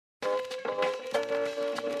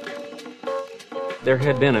There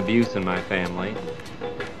had been abuse in my family,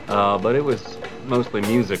 but it was mostly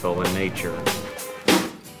musical in nature.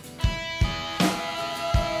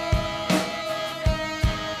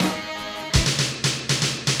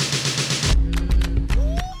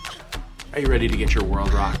 Are you ready to get your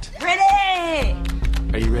world rocked? Ready!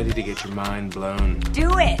 Are you ready to get your mind blown? Do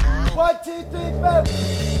it! 1, 2, 3, 4.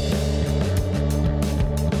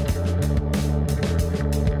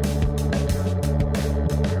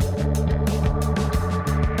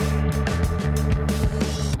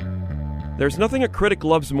 There's nothing a critic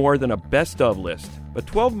loves more than a best-of list, but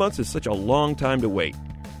 12 months is such a long time to wait.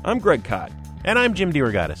 I'm Greg Kot. And I'm Jim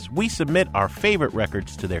DeRogatis. We submit our favorite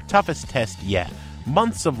records to their toughest test yet,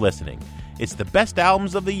 months of listening. It's the best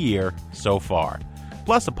albums of the year so far.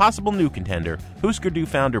 Plus a possible new contender, Husker Du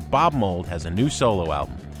founder Bob Mould has a new solo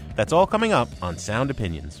album. That's all coming up on Sound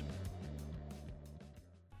Opinions.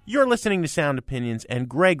 You're listening to Sound Opinions, and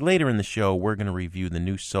Greg, later in the show, we're going to review the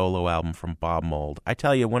new solo album from Bob Mould. I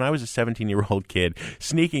tell you, when I was a 17-year-old kid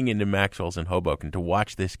sneaking into Maxwell's in Hoboken to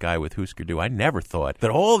watch this guy with Husker Du, I never thought that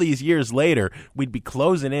all these years later, we'd be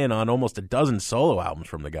closing in on almost a dozen solo albums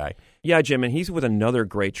from the guy. Yeah, Jim, and he's with another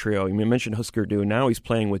great trio. You mentioned Husker Du. Now he's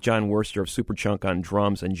playing with John Worster of Superchunk on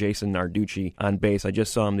drums and Jason Narducci on bass. I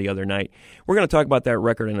just saw him the other night. We're going to talk about that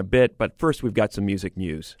record in a bit, but first we've got some music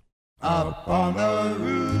news. Up on the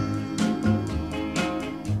roof,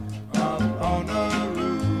 up on the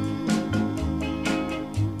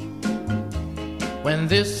roof. When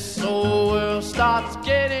this old world starts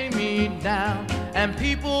getting me down and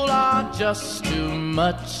people are just too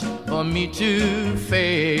much for me to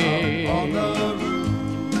face, up on the roof.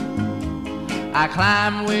 I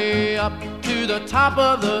climb way up to the top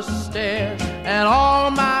of the stairs and all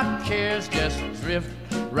my cares just drift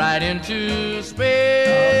right into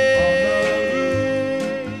space.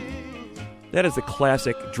 That is the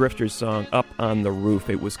classic Drifters song, Up on the Roof.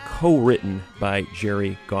 It was co-written by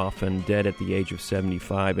Jerry Goffin, dead at the age of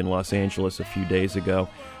 75 in Los Angeles a few days ago.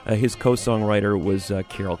 His co-songwriter was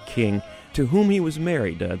Carole King, to whom he was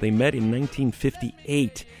married. They met in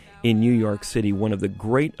 1958 in New York City, one of the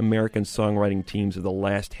great American songwriting teams of the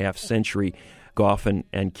last half century, Goffin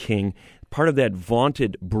and King. Part of that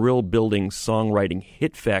vaunted Brill-building songwriting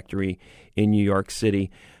hit factory in New York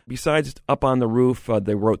City. Besides Up on the Roof,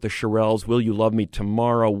 they wrote the Shirelles, Will You Love Me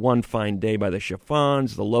Tomorrow, One Fine Day by the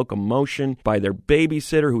Chiffons, The Locomotion by their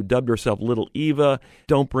babysitter who dubbed herself Little Eva,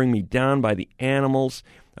 Don't Bring Me Down by the Animals.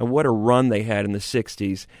 What a run they had in the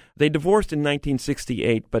 60s. They divorced in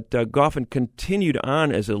 1968, but Goffin continued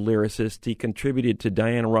on as a lyricist. He contributed to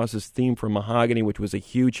Diana Ross's theme for Mahogany, which was a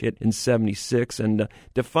huge hit in 76, and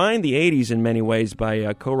defined the 80s in many ways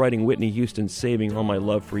by co-writing Whitney Houston's Saving All My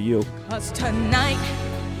Love for You. 'Cause tonight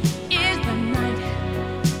is the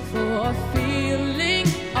night for feeling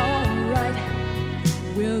alright.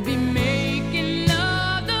 We'll be making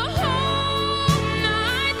love the whole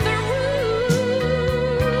night through.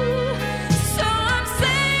 So I'm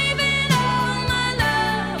saving all my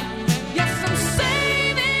love. Yes, I'm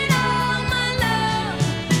saving all my love.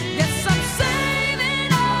 Yes, I'm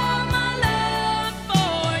saving all my love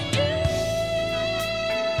for you.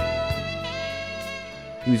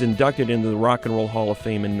 He was inducted into the Rock and Roll Hall of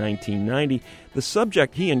Fame in 1990. The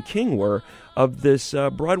subject, he and King were, of this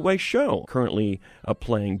Broadway show, currently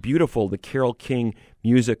playing Beautiful, the Carole King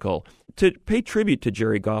musical. To pay tribute to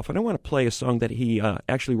Jerry Goffin, I want to play a song that he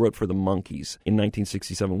actually wrote for the Monkees in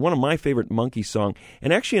 1967. One of my favorite Monkee songs,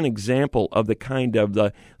 and actually an example of the kind of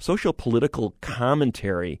the social political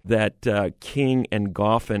commentary that King and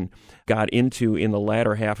Goffin got into in the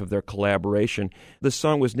latter half of their collaboration. The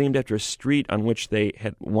song was named after a street on which they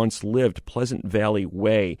had once lived, Pleasant Valley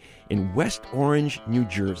Way, in West Orange, New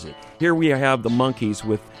Jersey. Here we have the Monkees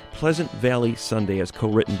with Pleasant Valley Sunday, as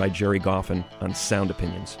co-written by Jerry Goffin on Sound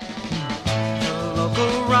Opinions. The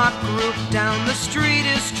local rock group down the street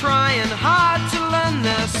is trying hard to learn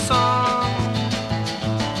their song.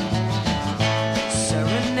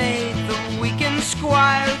 Serenade the weekend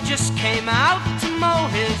squire who just came out to mow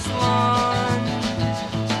his lawn.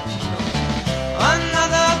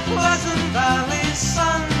 Another Pleasant Valley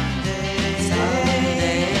Sunday.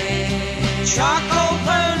 Charcoal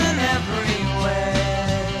burning everywhere.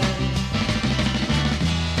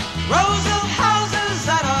 Rows of houses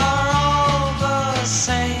that are all the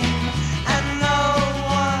same, and no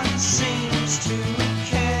one seems to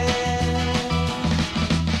care.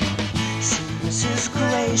 See Mrs.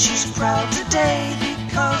 Gray, she's proud today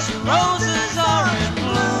because her roses are in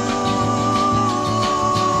bloom.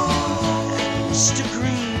 And Mr.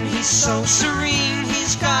 Green, he's so serene,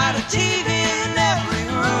 he's got a TV in every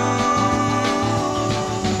room.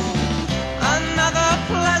 Another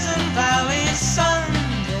Pleasant Valley Sunday.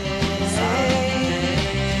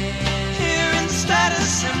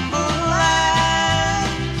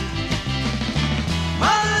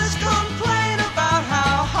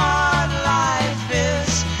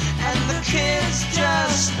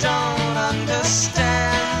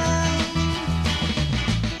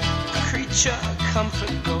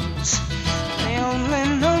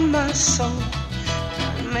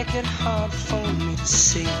 make it hard for me to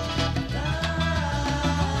see.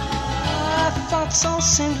 Our thoughts all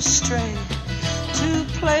seem to stray to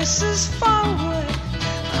places far away.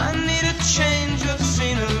 I need a change of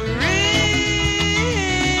scenery.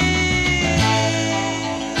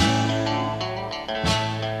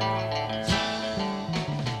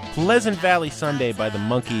 Pleasant Valley Sunday by the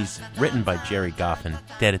Monkees, written by Jerry Goffin,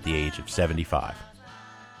 dead at the age of 75.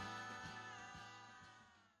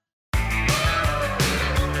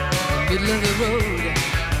 Middle of the road,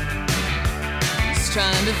 he's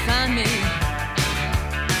trying to find me.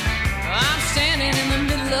 I'm standing in the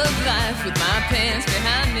middle of life with my pants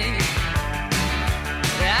behind me.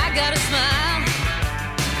 I got a smile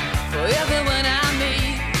for everyone I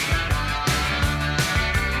meet.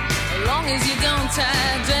 As long as you don't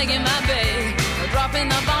tie dragging my bag or dropping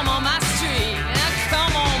the bomb on my street. Now,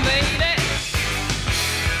 come on, baby,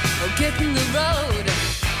 oh, get in the road.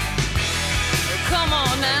 Oh, come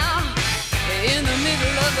on now. In the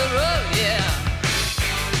middle of the road, yeah.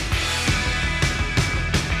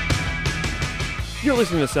 You're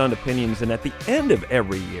listening to Sound Opinions, and at the end of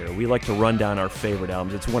every year, we like to run down our favorite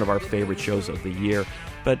albums. It's one of our favorite shows of the year.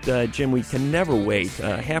 But, Jim, we can never wait.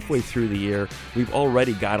 Halfway through the year, we've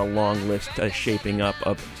already got a long list shaping up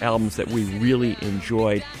of albums that we really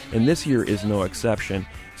enjoyed, and this year is no exception.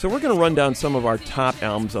 So we're going to run down some of our top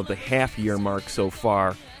albums of the half-year mark so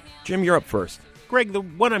far. Jim, you're up first. Greg, the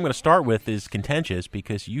one I'm going to start with is contentious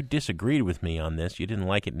because you disagreed with me on this. You didn't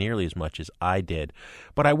like it nearly as much as I did.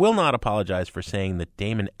 But I will not apologize for saying that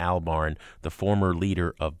Damon Albarn, the former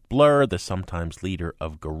leader of Blur, the sometimes leader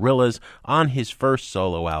of Gorillaz, on his first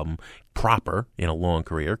solo album, proper in a long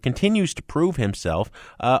career, continues to prove himself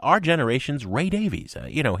our generation's Ray Davies.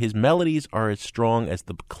 His melodies are as strong as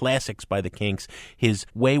the classics by the Kinks. His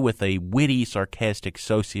way with a witty, sarcastic,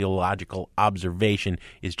 sociological observation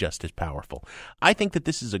is just as powerful. I think that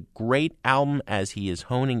this is a great album as he is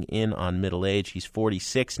honing in on middle age. He's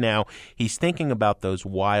 46 now. He's thinking about those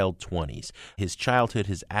wild 20s, his childhood,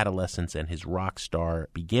 his adolescence, and his rock star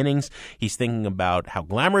beginnings. He's thinking about how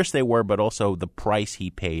glamorous they were, but also the price he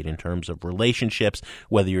paid in terms of relationships,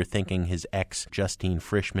 whether you're thinking his ex Justine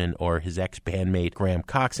Frischman or his ex-bandmate Graham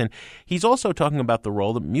Coxon. He's also talking about the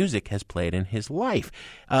role that music has played in his life.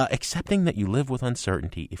 Accepting that you live with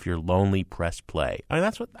uncertainty. If you're lonely, press play. I mean,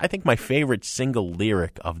 that's what I think my favorite single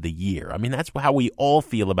lyric of the year. I mean, that's how we all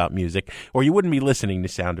feel about music, or you wouldn't be listening to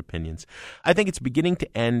Sound Opinions. I think it's beginning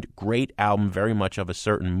to end. Great album, very much of a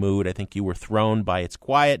certain mood. I think you were thrown by its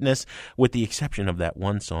quietness, with the exception of that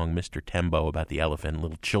one song, Mr. Tembo, about the elephant,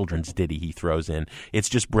 little children's ditty he throws in. It's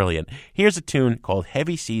just brilliant. Here's a tune called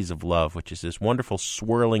Heavy Seas of Love, which is this wonderful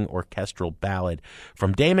swirling orchestral ballad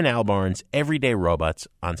from Damon Albarn's Everyday Robots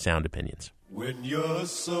on Sound Opinions. When your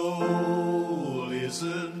soul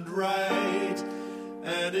isn't right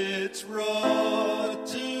and it's raw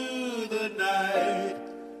to the night,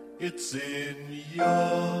 it's in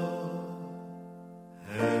your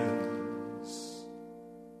hands.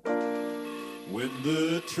 When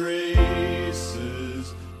the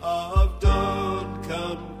traces of dawn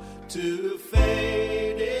come to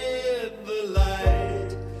fade in the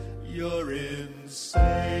light, you're in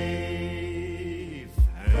safe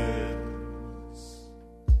hands.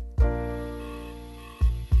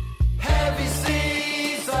 Heavy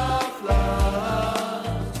seas of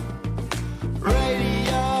love,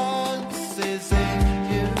 radiance is in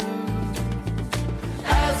you,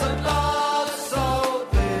 as above so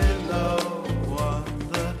below on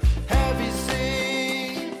the heavy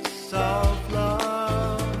seas of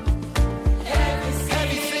love. Heavy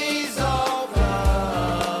seas of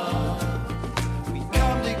love, we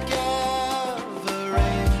come together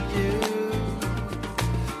in you,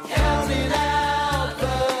 counting out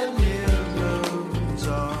the new moons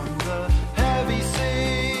on the heavy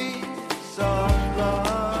seas of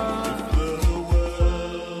love. If the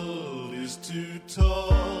world is too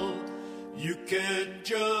tall, you can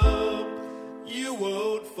jump, you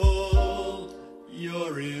won't fall,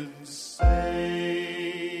 you're in safe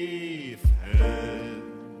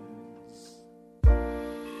hands.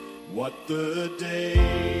 What the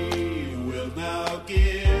day will now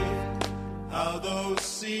give, how those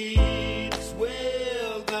seeds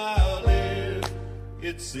will now live,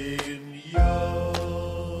 it's in your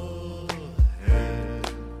hands.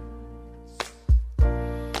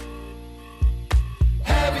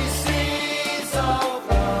 Heavy seas of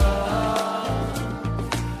love,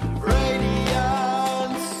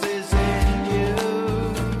 radiance is in you,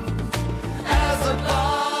 as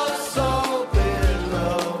above so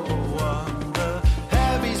below on the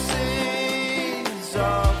heavy seas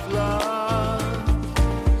of love.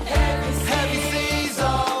 Heavy seas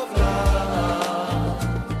of love,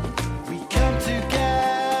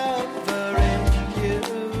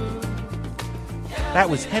 That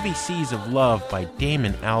was Heavy Seas of Love by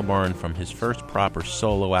Damon Albarn from his first proper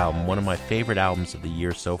solo album, one of my favorite albums of the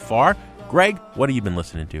year so far. Greg, what have you been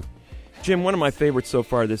listening to? Jim, one of my favorites so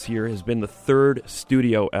far this year has been the third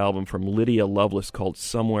studio album from Lydia Lovelace called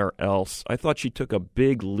Somewhere Else. I thought she took a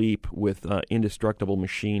big leap with Indestructible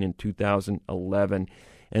Machine in 2011,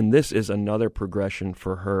 and this is another progression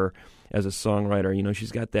for her as a songwriter. You know,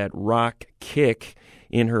 she's got that rock kick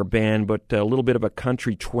in her band, but a little bit of a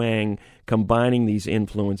country twang combining these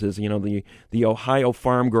influences. You know, the Ohio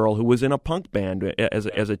farm girl who was in a punk band as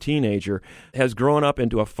a teenager has grown up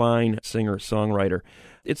into a fine singer-songwriter.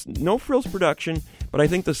 It's no frills production, but I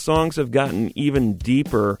think the songs have gotten even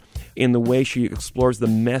deeper in the way she explores the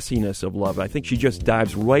messiness of love. I think she just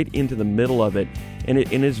dives right into the middle of it and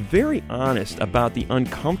is very honest about the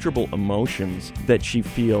uncomfortable emotions that she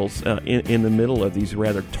feels in the middle of these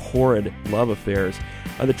rather torrid love affairs.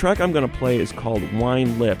 The track I'm going to play is called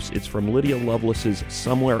Wine Lips. It's from Lydia Lovelace's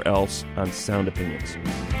Somewhere Else on Sound Opinions.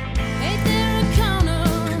 Ain't there a corner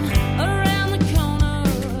around the corner?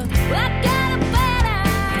 Well, I got a bad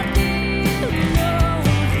idea, no.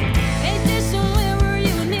 Ain't there somewhere where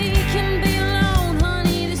you and me can be alone,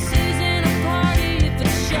 honey? This isn't a party if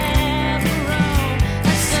it's chaperone.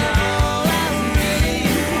 That's all I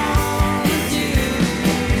really want to do,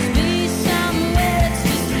 is be somewhere it's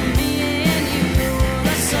just me and you.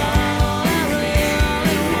 That's all I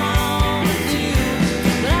really want to do,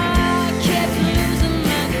 but I kept losing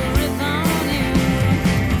my grip on you.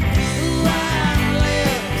 Wine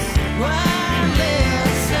lips,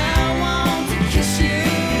 I want to kiss you.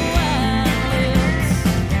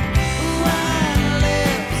 Wine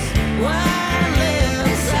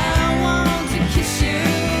lips, I want to kiss you.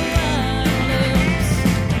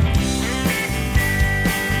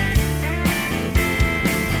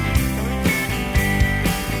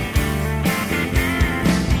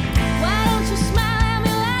 Why don't you smile at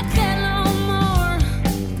me like that no more?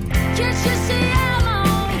 Can't you see I'm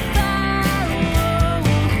on fire?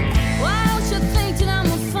 Why don't you think that I'm a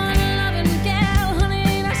fun-loving gal, honey?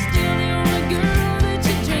 And I still the only girl that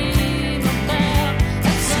you dream about.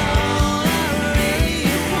 That's all I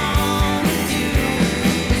really want to do,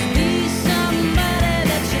 is be somebody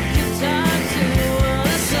that you can talk to.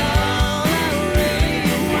 That's all I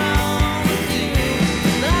really want to do,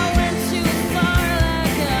 but I went too far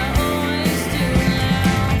like I always do now.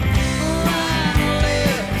 Wine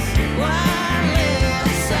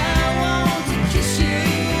lips, I want to kiss you.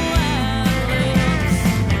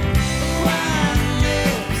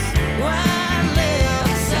 Wine lips,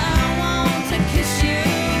 I want to kiss you.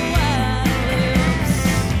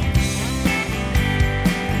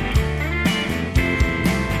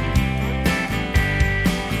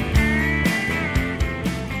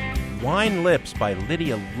 Wine Lips by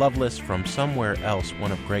Lydia Lovelace from Somewhere Else,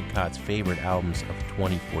 one of Greg Kott's favorite albums of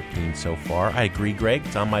 2014 so far. I agree, Greg.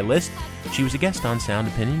 It's on my list. She was a guest on Sound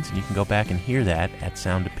Opinions, and you can go back and hear that at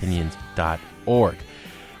soundopinions.org.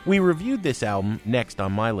 We reviewed this album, next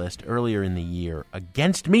on my list, earlier in the year,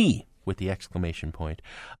 Against Me, with the exclamation point,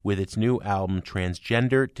 with its new album,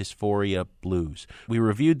 Transgender Dysphoria Blues. We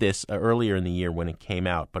reviewed this earlier in the year when it came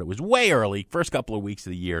out, but it was way early, first couple of weeks of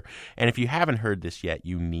the year, and if you haven't heard this yet,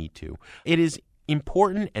 you need to. It is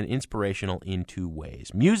important and inspirational in two ways.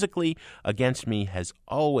 Musically, Against Me has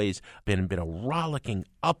always been a rollicking,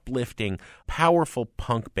 uplifting, powerful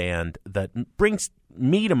punk band that brings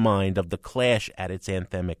me to mind of The Clash at its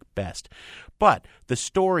anthemic best. But the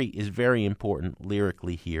story is very important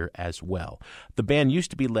lyrically here as well. The band used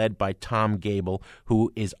to be led by Tom Gable,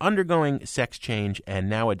 who is undergoing sex change and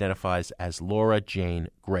now identifies as Laura Jane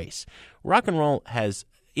Grace. Rock and roll has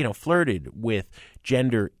flirted with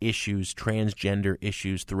gender issues, transgender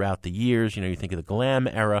issues throughout the years. You think of the glam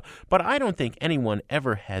era, but I don't think anyone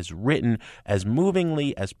ever has written as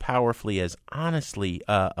movingly, as powerfully, as honestly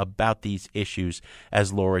about these issues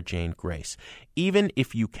as Laura Jane Grace. Even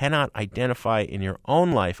if you cannot identify in your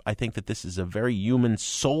own life, I think that this is a very human,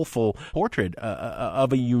 soulful portrait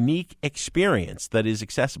of a unique experience that is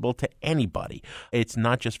accessible to anybody. It's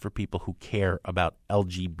not just for people who care about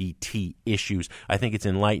LGBT issues. I think it's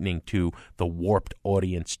enlightening to the warped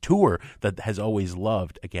audience tour that has always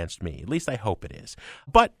loved Against Me. At least I hope it is.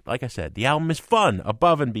 But, like I said, the album is fun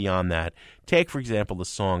above and beyond that. Take, for example, the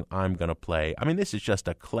song I'm Gonna Play. I mean, this is just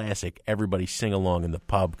a classic, everybody sing along in the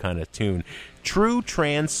pub kind of tune. True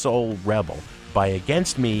Trans Soul Rebel by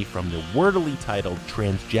Against Me from the wordily titled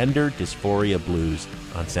Transgender Dysphoria Blues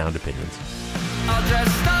on Sound Opinions. All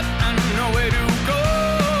dressed up and know where to go.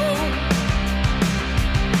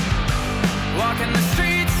 Walking the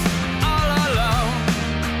streets all alone.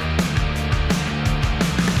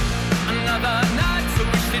 Another night, so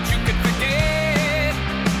wish that you could forget.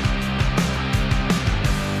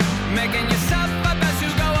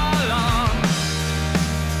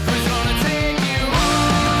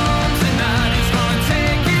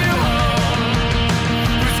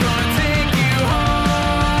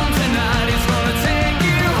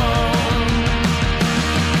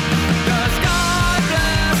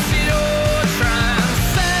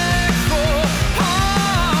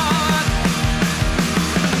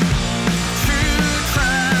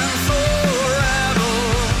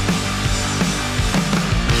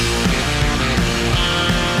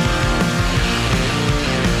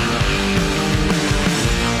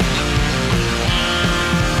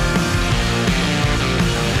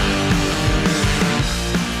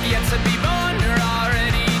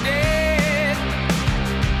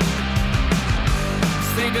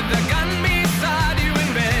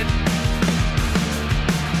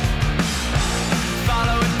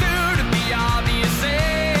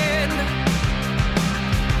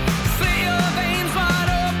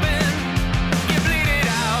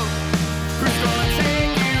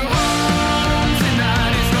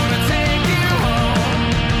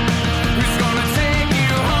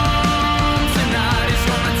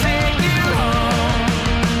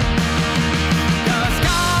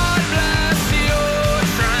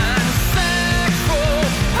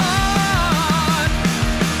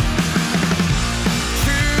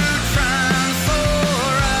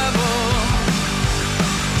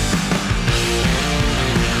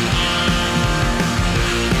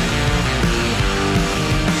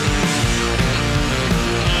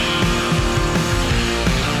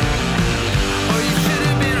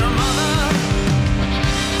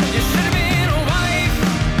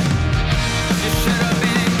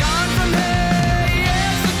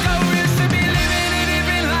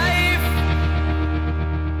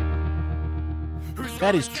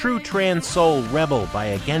 That is True Trans Soul Rebel by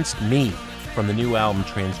Against Me from the new album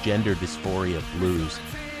Transgender Dysphoria Blues.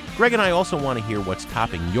 Greg and I also want to hear what's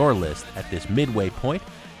topping your list at this midway point.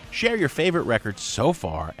 Share your favorite records so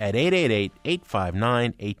far at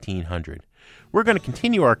 888-859-1800. We're going to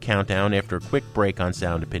continue our countdown after a quick break on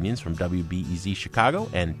Sound Opinions from WBEZ Chicago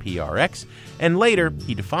and PRX. And later,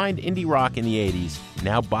 he defined indie rock in the 80s.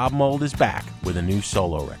 Now Bob Mould is back with a new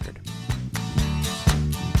solo record.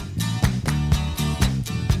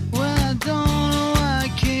 Well, I don't know why I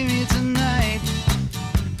came here tonight.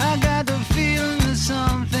 I got the feeling that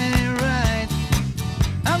something ain't right.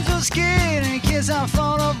 I'm so scared in case I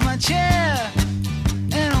fall off my chair.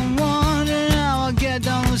 And I'm wondering how I'll get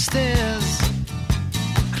down the stairs.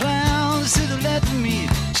 Clowns to the left of me,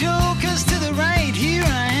 jokers to the right. Here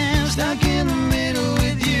I am, stuck in the middle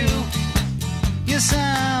with you. Yes,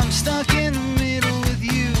 I'm stuck in the middle with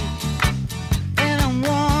you. And I'm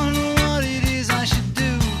wondering what it is I should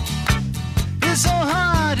do. It's so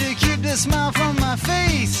hard to keep the smile from my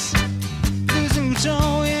face. Losing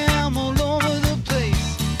control, yeah, I'm all over the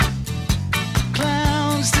place.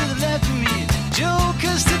 Clowns to the left of me,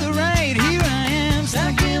 jokers to the right. Here I am,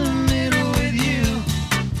 stuck in the middle with you.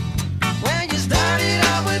 When you started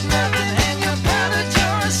out with nothing and you found that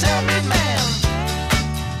you're a self-made man.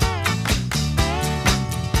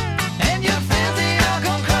 And your friends, they all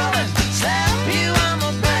come crawling, slap you on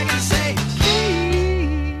the back and say,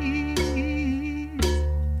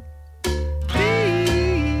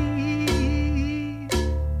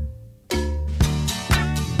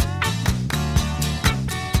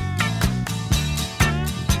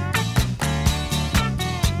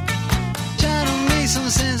 try to make some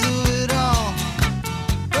sense of it all,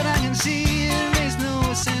 but I can see it makes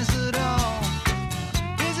no sense at all.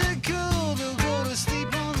 Is it cool to go to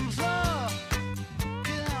sleep on the floor?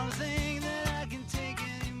 'Cause I don't think that I can take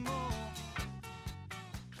anymore.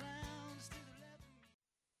 Clowns to the left.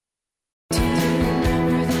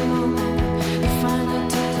 Remember the moment you finally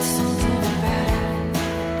did something about it.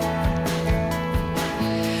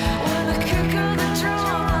 When the kick of the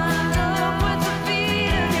drum lined up with the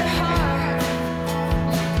beat of your heart.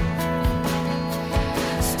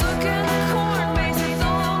 Stuck in the corner, maze,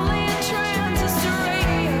 lonely and transistor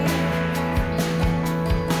radio.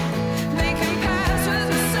 Making paths with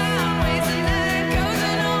the sound waves and echoes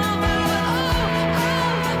and all about the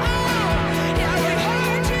yeah, we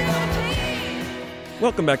heard you plead.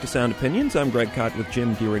 Welcome back to Sound Opinions. I'm Greg Kot with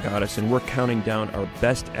Jim DeRogatis, and we're counting down our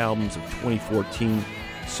best albums of 2014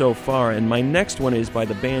 so far. And my next one is by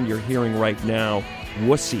the band you're hearing right now,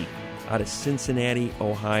 Wussy, out of Cincinnati,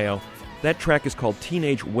 Ohio. That track is called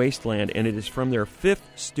Teenage Wasteland, and it is from their fifth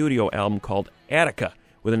studio album called Attica,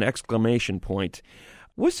 with an exclamation point.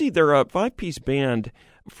 Wussy, they're a five-piece band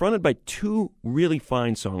fronted by two really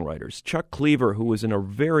fine songwriters, Chuck Cleaver, who was in a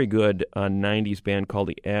very good 90s band called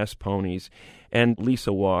the Ass Ponies, and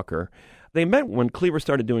Lisa Walker. They met when Cleaver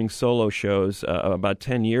started doing solo shows about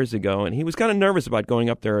 10 years ago, and he was kind of nervous about going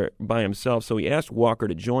up there by himself, so he asked Walker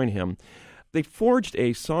to join him. They forged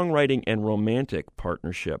a songwriting and romantic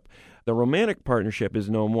partnership. The romantic partnership is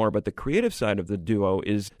no more, but the creative side of the duo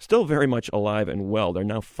is still very much alive and well. They're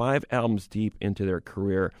now 5 albums deep into their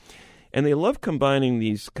career. And they love combining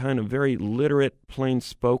these kind of very literate,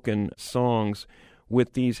 plain-spoken songs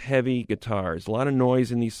with these heavy guitars. A lot of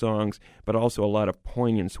noise in these songs, but also a lot of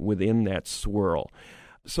poignance within that swirl.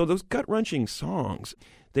 So those gut-wrenching songs,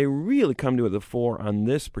 they really come to the fore on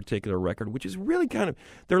this particular record, which is really kind of,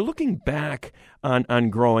 they're looking back on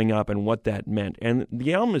growing up and what that meant. And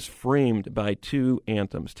the album is framed by two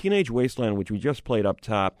anthems, Teenage Wasteland, which we just played up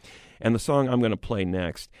top, and the song I'm going to play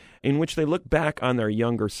next, in which they look back on their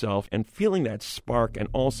younger self and feeling that spark and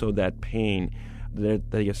also that pain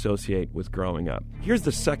that they associate with growing up. Here's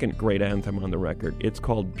the second great anthem on the record. It's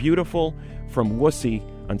called Beautiful from Wussy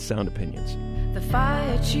on Sound Opinions. The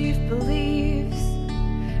fire chief believes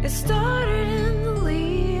it started in the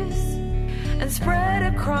leaves and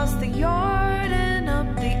spread across the yard and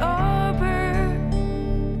up the arbor.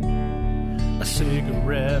 A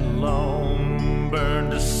cigarette alone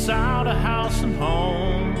burned us out of house and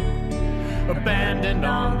home, abandoned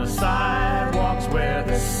on the sidewalks where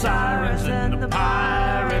the sirens and the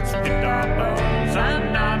pirates picked our bones.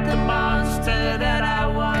 I'm not the monster that I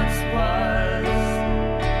once was.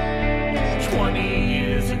 20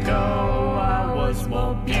 years ago I was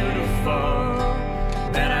more beautiful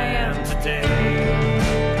than I am today.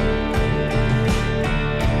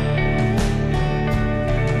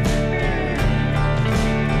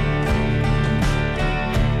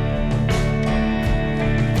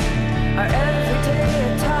 Our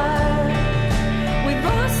everyday attire, we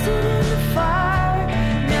lost it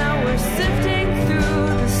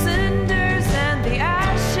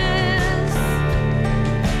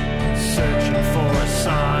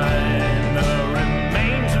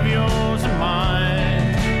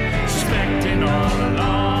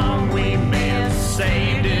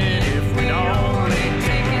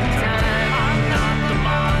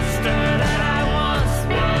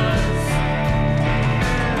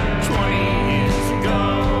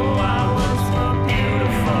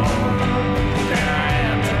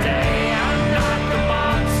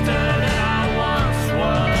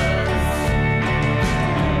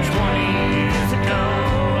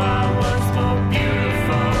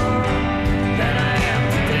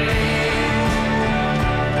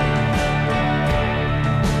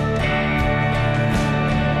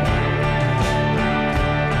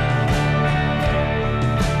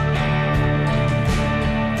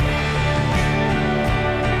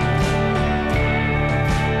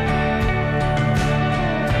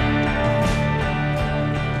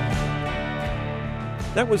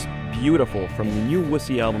That was beautiful from the new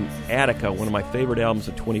Wussy album, Attica, one of my favorite albums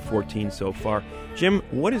of 2014 so far. Jim,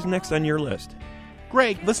 what is next on your list?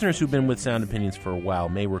 Greg, listeners who've been with Sound Opinions for a while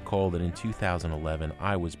may recall that in 2011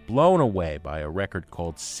 I was blown away by a record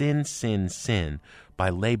called Sin, Sin, Sin by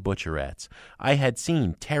Les Butcherettes. I had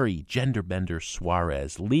seen Terry Genderbender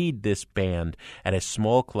Suarez lead this band at a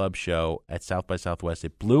small club show at South by Southwest.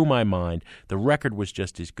 It blew my mind. The record was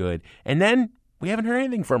just as good. And then we haven't heard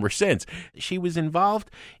anything from her since. She was involved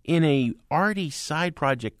in a arty side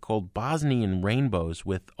project called Bosnian Rainbows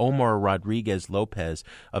with Omar Rodriguez Lopez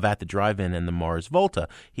of At the Drive-In and the Mars Volta.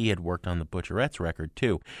 He had worked on the Butcherettes record,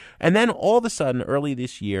 too. And then all of a sudden, early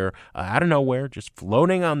this year, out of nowhere, just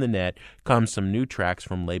floating on the net, comes some new tracks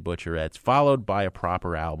from Les Butcherettes, followed by a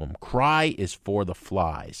proper album. Cry is for the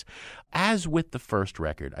Flies. As with the first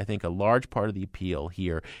record, I think a large part of the appeal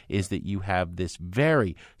here is that you have this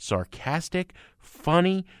very sarcastic,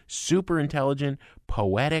 funny, super intelligent,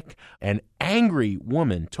 poetic, and angry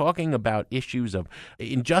woman talking about issues of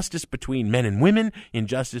injustice between men and women,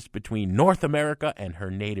 injustice between North America and her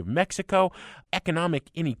native Mexico, economic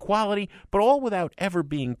inequality, but all without ever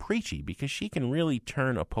being preachy, because she can really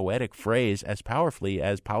turn a poetic phrase as powerfully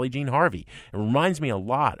as Polly Jean Harvey. It reminds me a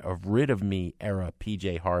lot of Rid of Me era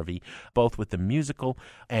PJ Harvey, both with the musical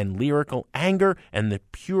and lyrical anger and the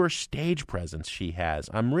pure stage presence she has.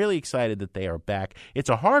 I'm really excited that they are back. It's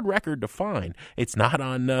a hard record to find. It's not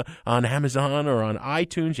on Amazon or on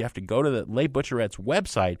iTunes. You have to go to the Les Butcherettes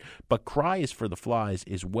website, but Cry is for the Flies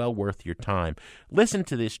is well worth your time. Listen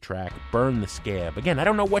to this track, Burn the Scab. Again, I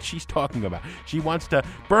don't know what she's talking about. She wants to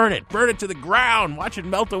burn it to the ground, watch it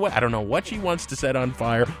melt away. I don't know what she wants to set on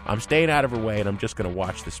fire. I'm staying out of her way, and I'm just going to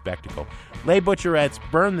watch the spectacle. Les Butcherettes,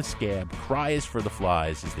 Burn the Scab, Cry is for the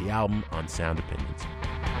Flies is the album on Sound Opinions.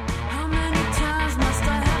 How many times must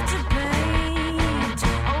I have to paint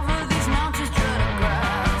over these mountains tread of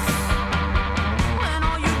grass when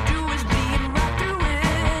all you do is bleed right through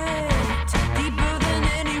it, deeper than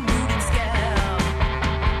any rooted scab?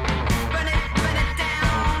 Burn it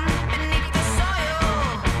down beneath the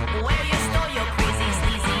soil where you store your crazy,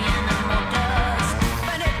 sleazy animal dust.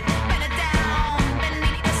 Burn it down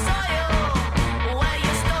beneath the soil where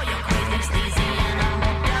you store your crazy, sleazy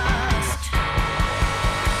animal dust.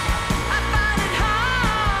 I find it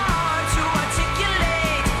hard to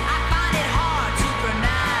articulate. I find it hard to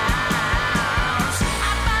pronounce.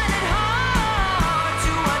 I find it hard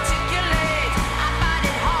to articulate. I find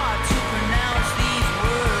it hard to pronounce these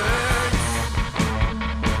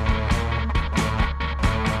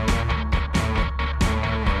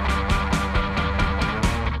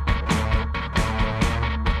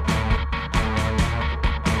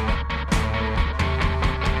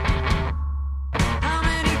How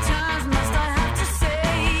many times must I have to say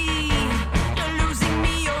you're losing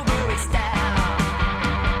me over a style?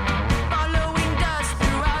 Following dust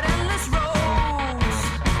throughout endless roads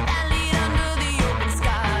that lead under the open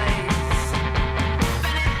skies.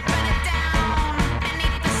 Burn it down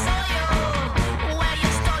beneath the soil where you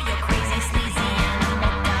store your crazy, sleazy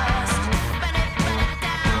animal dust. Burn it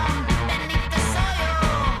down beneath the soil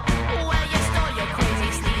where you store your crazy,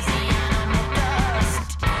 sleazy animal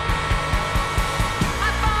dust. I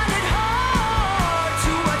find it hard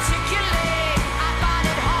to articulate. I find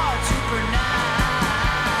it hard to pronounce.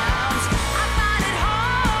 I find it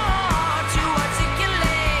hard to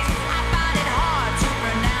articulate. I find it hard to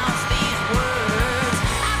pronounce these words.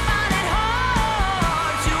 I find it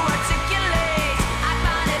hard to articulate. I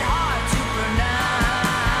find it hard to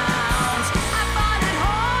pronounce. I find it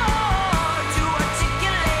hard to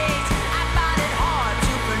articulate. I find it hard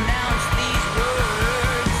to pronounce these words.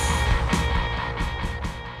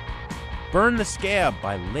 Burn the Scab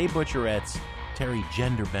by Les Butcherettes, Terry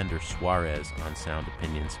Genderbender Suarez on Sound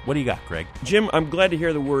Opinions. What do you got, Greg? Jim, I'm glad to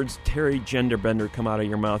hear the words Terry Genderbender come out of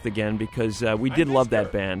your mouth again, because we did love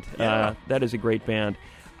that band. Yeah. That is a great band.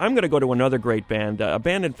 I'm going to go to another great band, a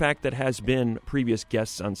band, in fact, that has been previous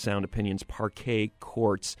guests on Sound Opinions, Parquet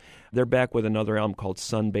Courts. They're back with another album called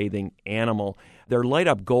Sunbathing Animal. Their Light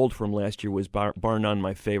Up Gold from last year was bar none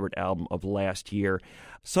my favorite album of last year.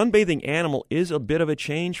 Sunbathing Animal is a bit of a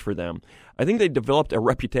change for them. I think they developed a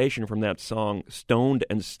reputation from that song, Stoned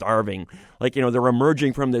and Starving. Like, they're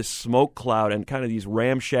emerging from this smoke cloud and kind of these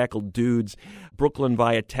ramshackle dudes, Brooklyn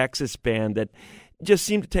via Texas band that just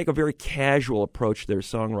seem to take a very casual approach to their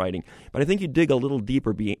songwriting. But I think you dig a little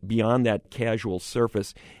deeper beyond that casual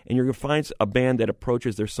surface, and you're going to find a band that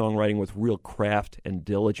approaches their songwriting with real craft and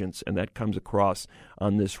diligence, and that comes across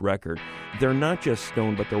on this record. They're not just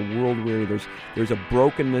stoned, but they're world-weary. There's a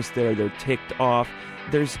brokenness there. They're ticked off.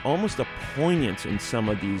 There's almost a poignance in some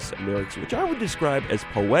of these lyrics, which I would describe as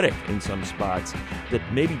poetic in some spots, that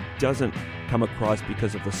maybe doesn't come across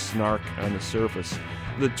because of the snark on the surface.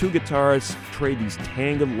 The two guitarists trade these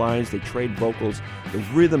tangled lines, they trade vocals. The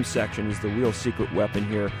rhythm section is the real secret weapon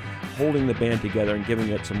here, holding the band together and giving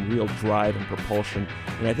it some real drive and propulsion.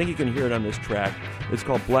 And I think you can hear it on this track. It's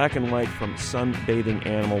called Black and White from Sunbathing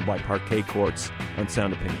Animal by Parquet Courts on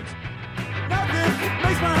Sound Opinions. Nothing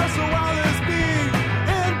makes my heart so wild as being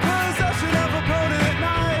in possession of a boat at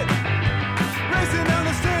night. Racing down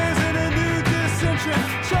the stairs in a new dissension,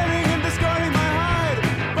 shedding and discarding my hide.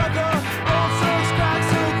 But the old souls crack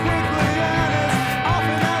so quickly, and it's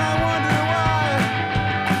often that I wonder why.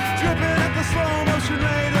 Dripping at the slow motion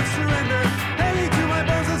rate of surrender, hanging to my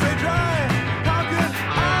bones as they dry. How could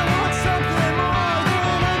I want something more than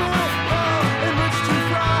a minute in which to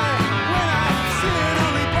cry when I see it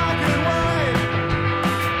only black and white?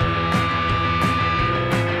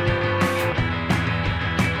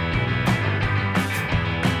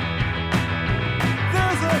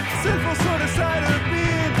 There's a sinful sort of side of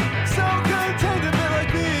being so contained a bit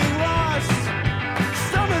like being lost.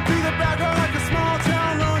 Stumbled through the background like a small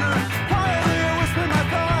town loner. Quietly I whisper my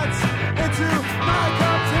thoughts into my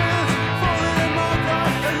cupped hands, folded in marked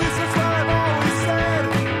off. At least that's what I've always said.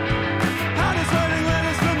 How does writing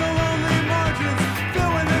letters from the lonely margins feel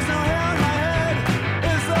when there's no hair on my head?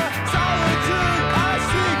 Is the solitude I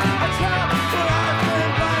seek a trap where I've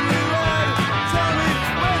been blindly led? Tell me,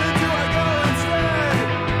 where do I go instead?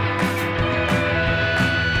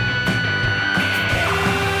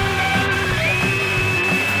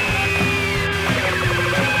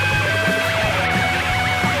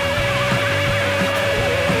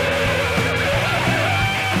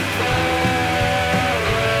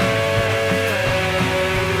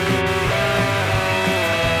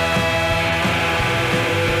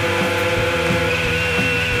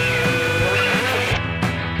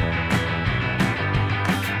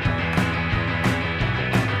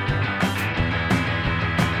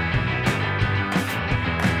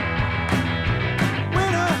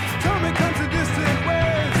 When atonement comes in distant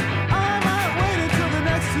waves, I might wait until the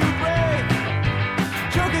next to break.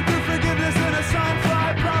 Choking through forgiveness in a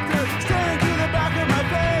sunfly prompter, staring through the back of my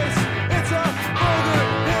face. It's a vulgar,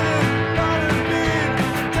 hidden modern being,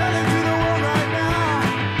 telling to the world right now.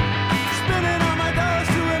 Spinning on my dollars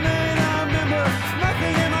to remain a member,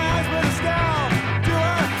 nothing in my eyes but a scowl. Do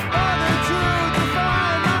I bother to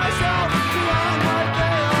define myself beyond what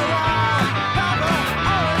they allow? Have I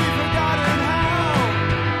already forgotten how?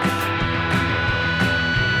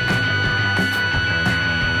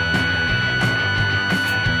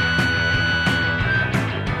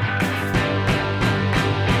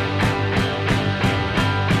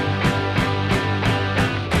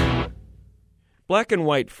 Black and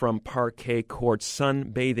White from Parquet Courts.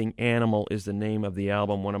 Sunbathing Animal is the name of the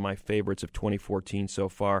album, one of my favorites of 2014 so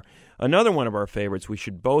far. Another one of our favorites we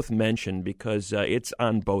should both mention because it's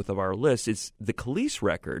on both of our lists. It's the Khalees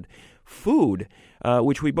record, Food,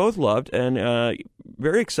 which we both loved, and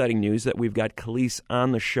very exciting news that we've got Khalees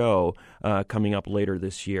on the show coming up later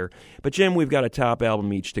this year. But Jim, we've got a top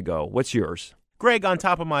album each to go. What's yours? Greg, on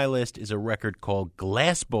top of my list is a record called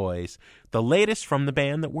Glass Boys, the latest from the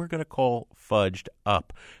band that we're going to call Fudged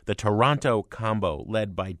Up, the Toronto combo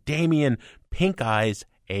led by Damien Pink Eyes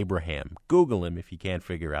Abraham. Google him if you can't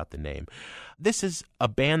figure out the name. This is a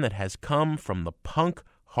band that has come from the punk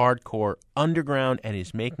hardcore underground and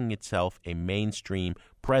is making itself a mainstream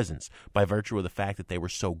presence by virtue of the fact that they were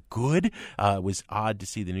so good. It was odd to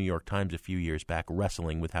see the New York Times a few years back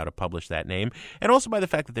wrestling with how to publish that name, and also by the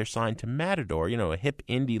fact that they're signed to Matador, a hip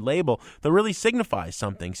indie label that really signifies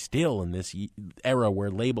something still in this era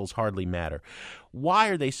where labels hardly matter. Why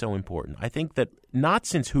are they so important? I think that not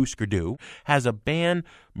since Husker Du has a band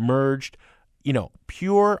merged,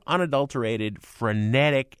 pure, unadulterated,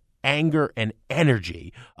 frenetic anger and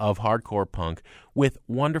energy of hardcore punk with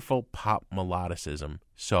wonderful pop melodicism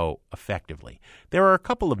so effectively. There are a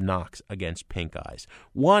couple of knocks against Pink Eyes.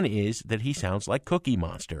 One is that he sounds like Cookie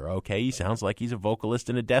Monster, okay? He sounds like he's a vocalist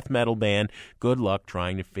in a death metal band. Good luck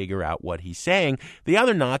trying to figure out what he's saying. The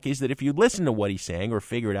other knock is that if you listen to what he's saying or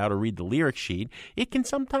figure it out or read the lyric sheet, it can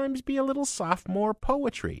sometimes be a little sophomore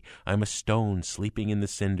poetry. I'm a stone sleeping in the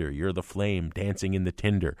cinder. You're the flame dancing in the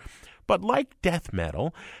tinder. But like death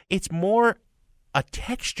metal, it's more a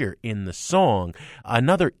texture in the song,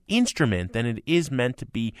 another instrument than it is meant to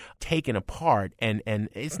be taken apart. And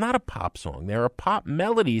it's not a pop song. There are pop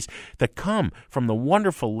melodies that come from the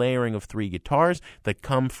wonderful layering of three guitars, that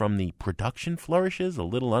come from the production flourishes, a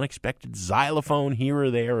little unexpected xylophone here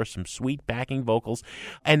or there, or some sweet backing vocals.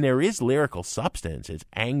 And there is lyrical substance. It's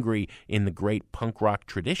angry in the great punk rock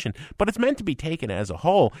tradition, but it's meant to be taken as a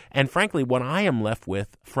whole. And frankly, what I am left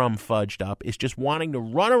with from Fudged Up is just wanting to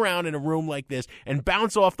run around in a room like this and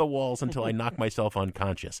bounce off the walls until I knock myself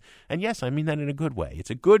unconscious. And yes, I mean that in a good way. It's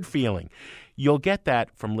a good feeling. You'll get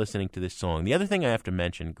that from listening to this song. The other thing I have to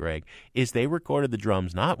mention, Greg, is they recorded the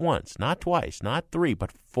drums not once, not twice, not three,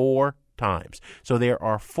 but 4 times. So there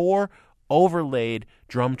are 4 overlaid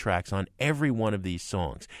drum tracks on every one of these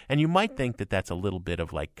songs. And you might think that that's a little bit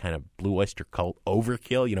of like kind of Blue Oyster Cult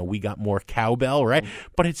overkill. You know, we got more cowbell, right?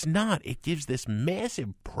 But it's not. It gives this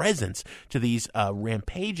massive presence to these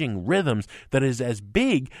rampaging rhythms that is as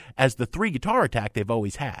big as the 3 guitar attack they've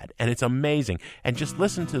always had. And it's amazing. And just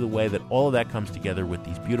listen to the way that all of that comes together with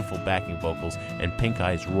these beautiful backing vocals and Pink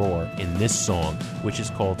Eye's roar in this song, which is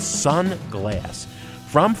called Sun Glass.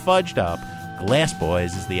 From Fudged Up, Glass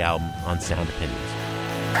Boys is the album on Sound Opinions.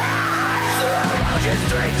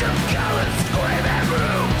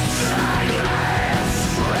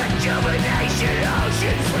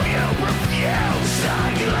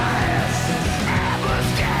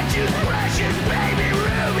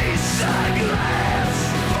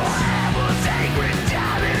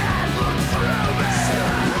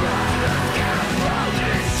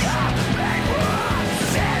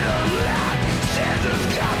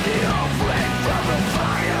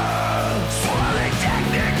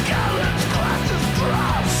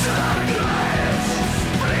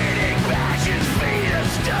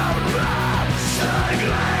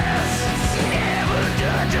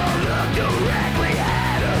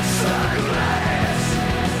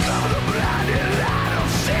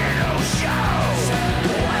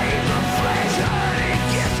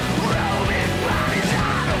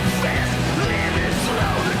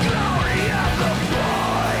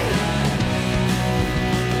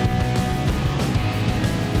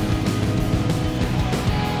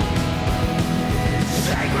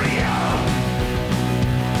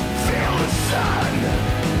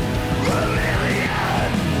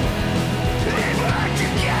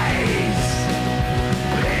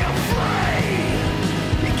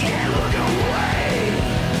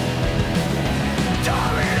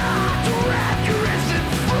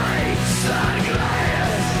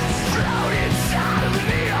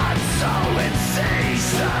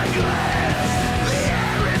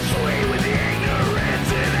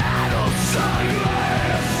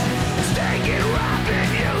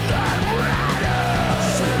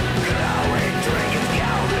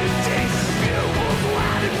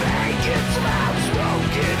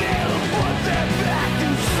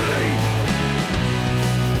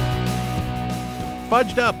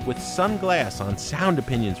 Fudged Up with Sunglass on Sound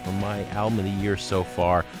Opinions from my album of the year so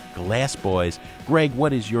far, Glass Boys. Greg,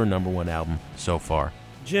 what is your number 1 album so far?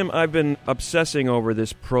 Jim, I've been obsessing over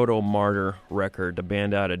this Proto-Martyr record, a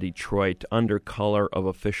band out of Detroit, under color of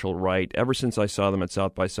official right, ever since I saw them at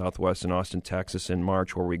South by Southwest in Austin, Texas in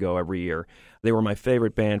March, where we go every year. They were my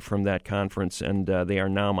favorite band from that conference, and they are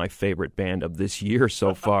now my favorite band of this year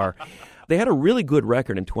so far. They had a really good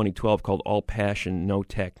record in 2012 called All Passion, No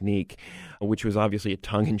Technique, which was obviously a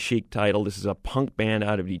tongue-in-cheek title. This is a punk band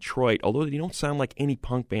out of Detroit, although they don't sound like any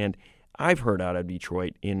punk band I've heard out of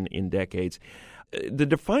Detroit in decades. The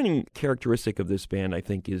defining characteristic of this band, I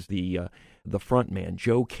think, is the front man,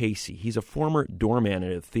 Joe Casey. He's a former doorman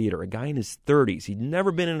at a theater, a guy in his 30s. He'd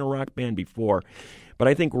never been in a rock band before, but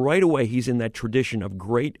I think right away he's in that tradition of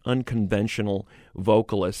great unconventional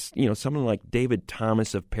vocalists. You know, someone like David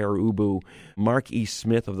Thomas of Pere Ubu, Mark E.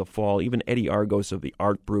 Smith of The Fall, even Eddie Argos of the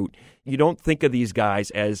Art Brute. You don't think of these guys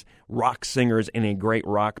as rock singers in a great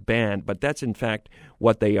rock band, but that's in fact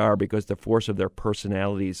what they are because the force of their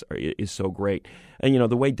personalities is so great. And, you know,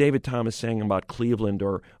 the way David Thomas sang about Cleveland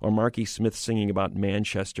or Mark E. Smith singing about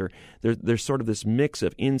Manchester, there's sort of this mix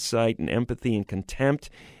of insight and empathy and contempt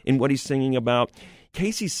in what he's singing about.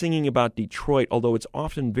 Casey's singing about Detroit, although it's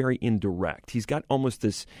often very indirect. He's got almost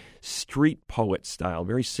this street poet style,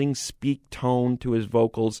 very sing-speak tone to his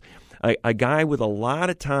vocals. A guy with a lot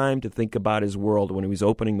of time to think about his world when he was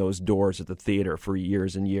opening those doors at the theater for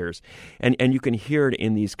years and years. And you can hear it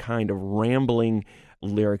in these kind of rambling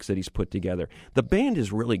lyrics that he's put together. The band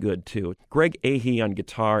is really good, too. Greg Ahee on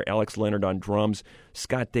guitar, Alex Leonard on drums,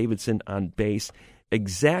 Scott Davidson on bass.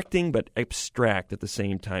 exacting but abstract at the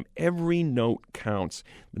same time. Every note counts.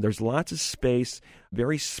 There's lots of space,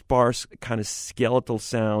 very sparse kind of skeletal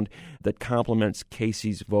sound that complements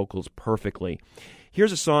Casey's vocals perfectly.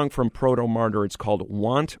 Here's a song from Proto Martyr. It's called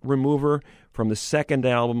Want Remover from the second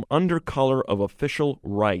album, Under Color of Official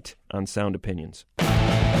Right, on Sound Opinions. My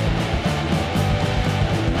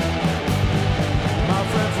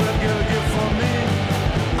friends will get a gift from me.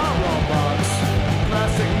 A raw box,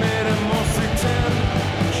 plastic made and mostly tin.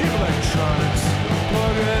 Cheap electronics,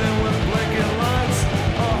 plug it in with blinking lights.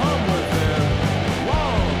 A hum within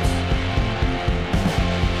walls.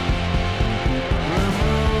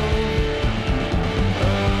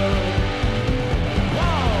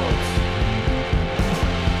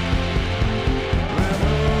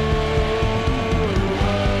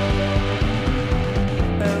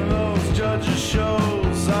 And those judges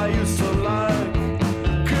shows I used to like.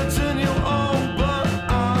 Continue on, but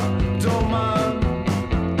I don't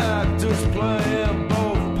mind. Actors playing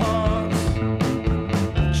both parts.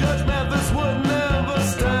 Judge Mathis would never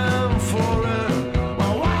stand for it.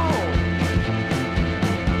 Wow, wow.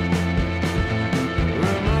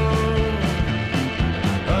 Remove.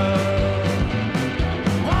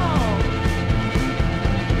 Wow.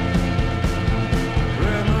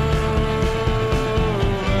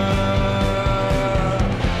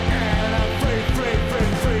 And I'm free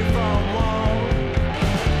from want.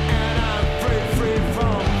 And I'm free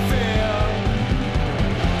from fear.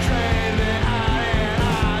 Drain the eye and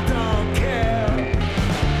I don't care.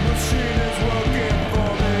 Machine is working for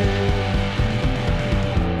me.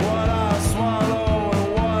 What I swallow and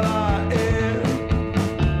what I eat,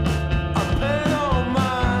 I pay no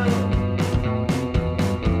mind.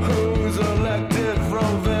 Who's elected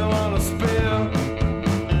from them on a spear?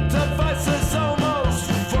 Device is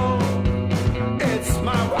almost full. It's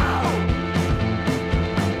my wow.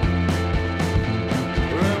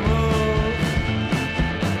 Remove.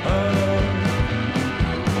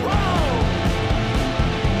 Wow.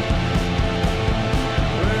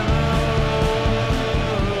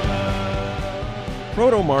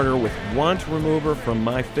 Proto Martyr with Want Remover from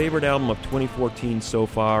my favorite album of 2014 so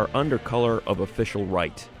far, Under Color of Official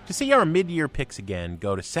Right. To see our mid-year picks again,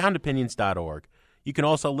 go to soundopinions.org. You can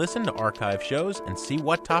also listen to archive shows and see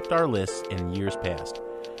what topped our lists in years past.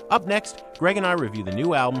 Up next, Greg and I review the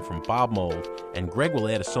new album from Bob Mould, and Greg will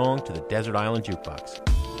add a song to the Desert Island Jukebox.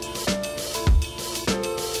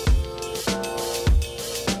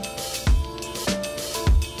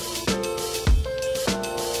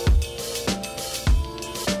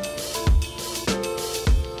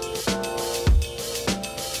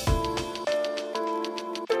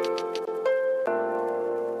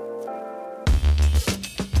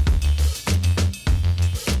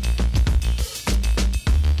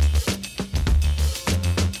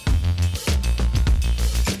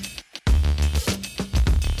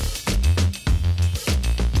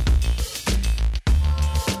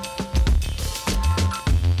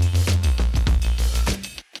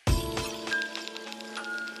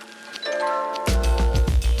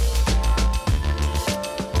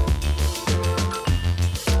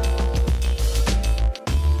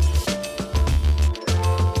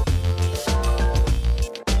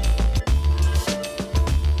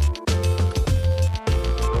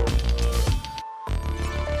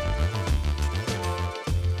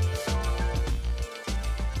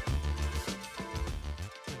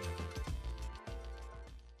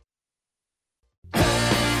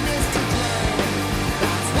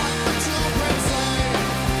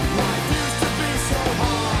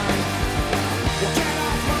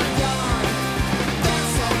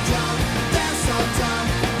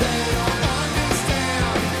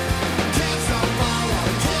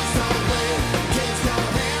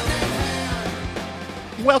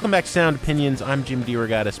 Welcome back to Sound Opinions. I'm Jim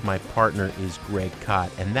DeRogatis. My partner is Greg Kot,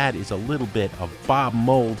 and that is a little bit of Bob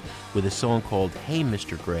Mould with a song called Hey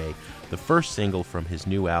Mr. Gray, the first single from his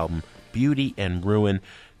new album, Beauty and Ruin.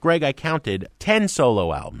 Greg, I counted 10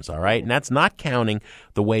 solo albums, all right? And that's not counting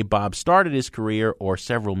the way Bob started his career or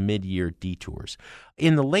several mid-year detours.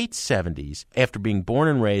 In the late 70s, after being born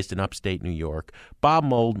and raised in upstate New York, Bob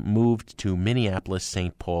Mould moved to Minneapolis,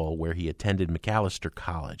 St. Paul, where he attended Macalester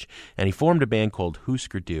College, and he formed a band called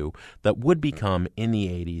Husker that would become, in the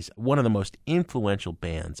 80s, one of the most influential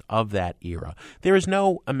bands of that era. There is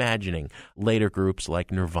no imagining later groups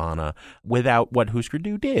like Nirvana without what Husker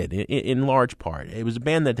did, in large part. It was a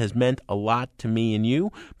band that has meant a lot to me and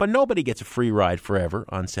you, but nobody gets a free ride forever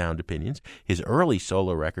on Sound Opinions. His early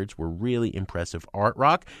solo records were really impressive art art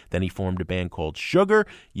rock. Then he formed a band called Sugar.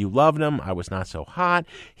 You loved him. I Was Not So Hot.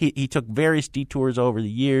 He took various detours over the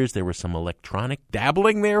years. There was some electronic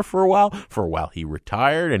dabbling there for a while. For a while, he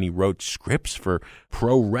retired and he wrote scripts for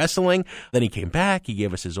pro wrestling. Then he came back. He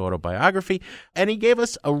gave us his autobiography, and he gave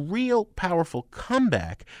us a real powerful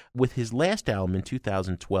comeback with his last album in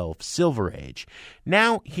 2012, Silver Age.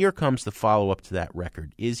 Now, here comes the follow-up to that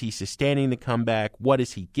record. Is he sustaining the comeback? What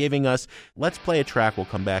is he giving us? Let's play a track. We'll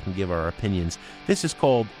come back and give our opinions. This is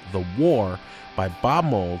called The War by Bob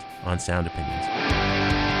Mould on Sound Opinions.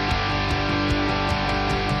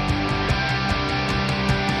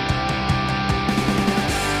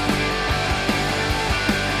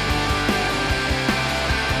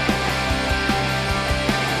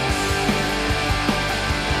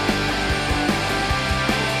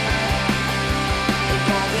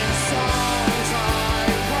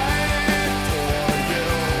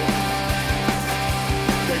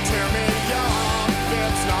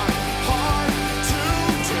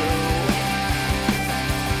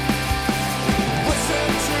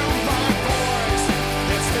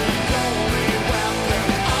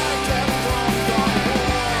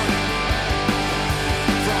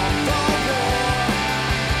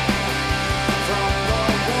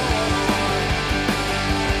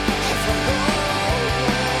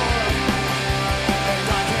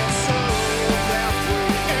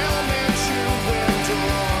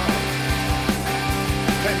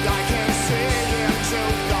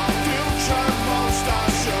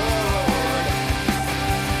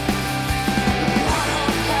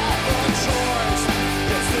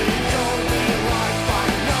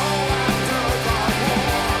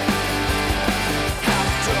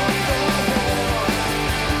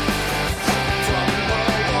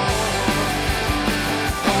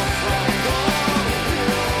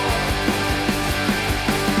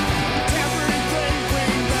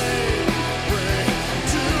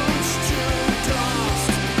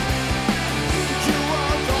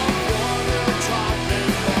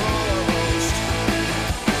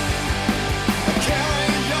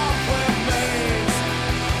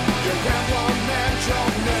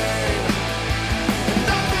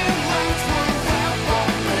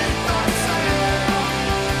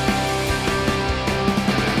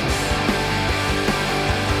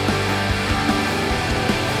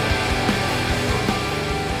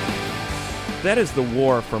 That is The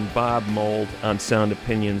War from Bob Mould on Sound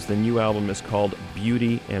Opinions. The new album is called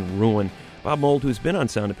Beauty and Ruin. Bob Mould, who's been on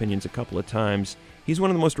Sound Opinions a couple of times, he's one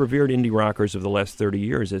of the most revered indie rockers of the last 30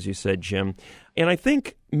 years, as you said, Jim. And I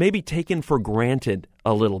think maybe taken for granted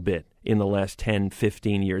a little bit in the last 10,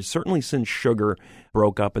 15 years, certainly since Sugar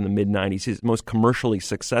broke up in the mid-'90s, his most commercially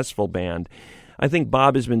successful band. I think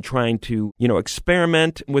Bob has been trying to,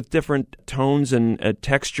 experiment with different tones and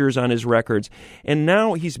textures on his records, and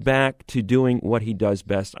now he's back to doing what he does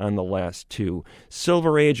best on the last two.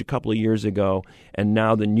 Silver Age a couple of years ago, and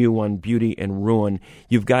now the new one, Beauty and Ruin.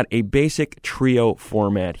 You've got a basic trio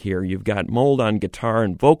format here. You've got Mould on guitar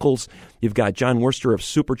and vocals. You've got John Worster of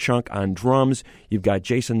Superchunk on drums. You've got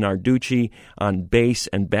Jason Narducci on bass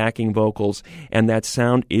and backing vocals, and that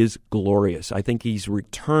sound is glorious. I think he's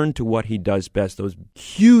returned to what he does best, those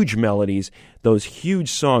huge melodies, those huge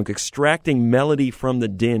songs, extracting melody from the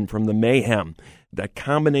din, from the mayhem. That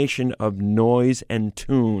combination of noise and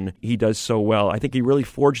tune he does so well. I think he really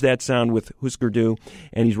forged that sound with Husker Du,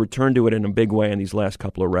 and he's returned to it in a big way in these last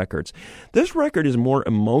couple of records. This record is more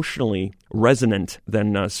emotionally resonant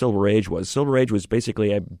than Silver Age was. Silver Age was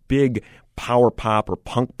basically a big power pop or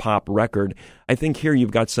punk pop record. I think here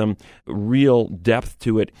you've got some real depth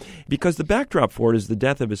to it because the backdrop for it is the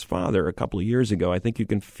death of his father a couple of years ago. I think you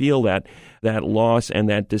can feel that loss and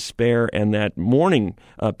that despair and that mourning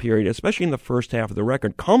period, especially in the first half of the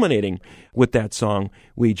record, culminating with that song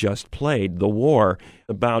we just played, The War,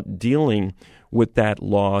 about dealing with that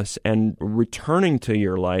loss and returning to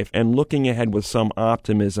your life and looking ahead with some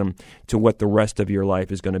optimism to what the rest of your life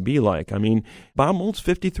is going to be like. I mean, Bob Mould's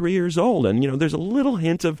 53 years old, and, there's a little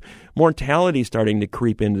hint of mortality starting to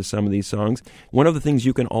creep into some of these songs. One of the things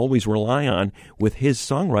you can always rely on with his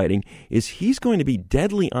songwriting is he's going to be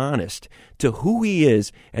deadly honest to who he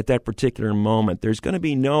is at that particular moment. There's going to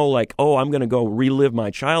be no I'm going to go relive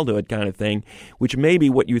my childhood kind of thing, which may be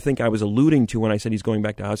what you think I was alluding to when I said he's going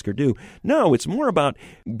back to Husker Du. No, It's more about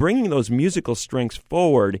bringing those musical strengths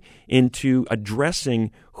forward into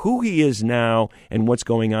addressing who he is now and what's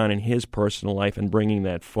going on in his personal life and bringing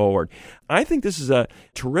that forward. I think this is a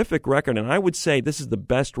terrific record, and I would say this is the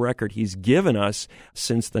best record he's given us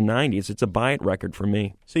since the 90s. It's a buy-it record for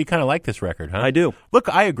me. So you kind of like this record, huh? I do. Look,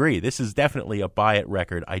 I agree. This is definitely a buy-it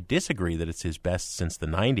record. I disagree that it's his best since the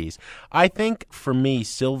 90s. I think, for me,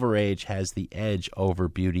 Silver Age has the edge over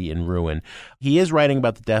Beauty and Ruin. He is writing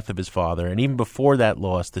about the death of his father, and even before that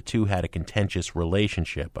loss, the two had a contentious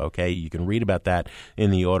relationship, okay? You can read about that in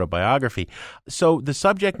the autobiography. So the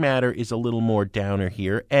subject matter is a little more downer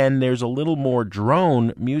here, and there's a little more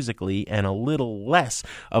drone musically and a little less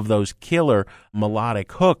of those killer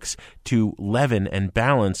melodic hooks to leaven and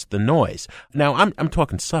balance the noise. Now, I'm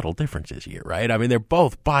talking subtle differences here, right? I mean, they're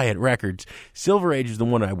both buy-it records. Silver Age is the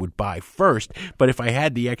one I would buy first, but if I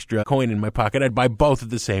had the extra coin in my pocket, I'd buy both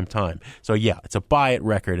at the same time. So yeah, it's a buy-it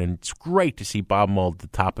record, and it's great to see Bob Mould at the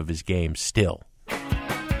top of his game still.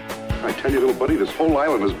 I tell you, little buddy, this whole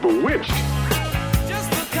island is bewitched.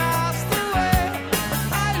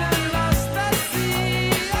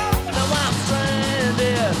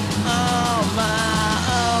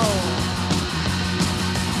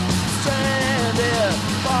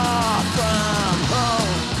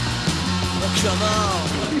 Come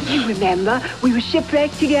on. You remember, we were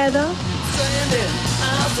shipwrecked together? Stranded,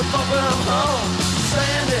 I'm so far from home.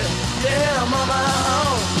 Stranded, yeah, I'm on my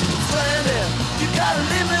own. Stranded, you gotta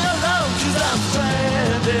leave me alone, 'cause I'm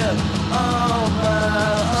stranded on my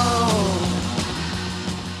own.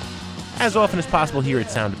 As often as possible here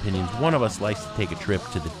at Sound Opinions, one of us likes to take a trip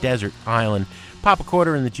to the desert island, pop a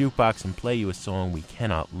quarter in the jukebox, and play you a song we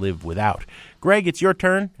cannot live without. Greg, it's your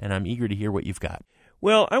turn, and I'm eager to hear what you've got.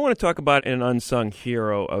 Well, I want to talk about an unsung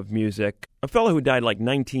hero of music, a fellow who died like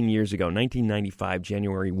 19 years ago, 1995,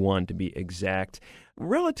 January 1 to be exact,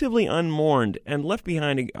 relatively unmourned and left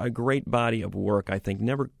behind a great body of work, I think,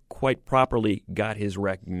 never quite properly got his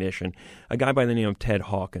recognition. A guy by the name of Ted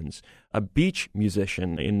Hawkins, a beach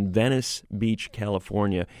musician in Venice Beach,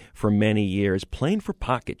 California for many years, playing for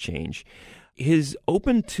pocket change. His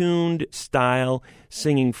open-tuned style,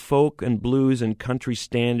 singing folk and blues and country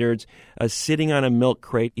standards, sitting on a milk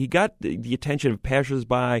crate, he got the attention of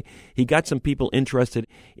passers-by. He got some people interested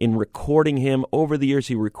in recording him. Over the years,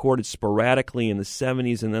 he recorded sporadically in the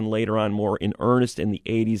 70s and then later on more in earnest in the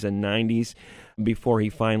 80s and 90s before he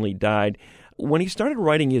finally died. When he started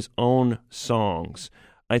writing his own songs,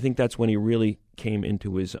 I think that's when he really came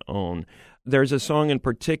into his own. There's a song in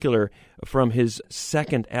particular from his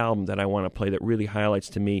second album that I want to play that really highlights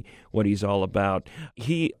to me what he's all about.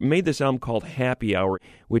 He made this album called Happy Hour,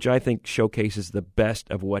 which I think showcases the best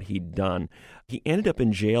of what he'd done. He ended up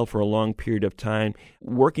in jail for a long period of time,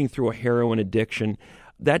 working through a heroin addiction.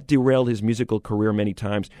 That derailed his musical career many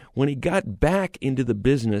times. When he got back into the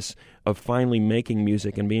business of finally making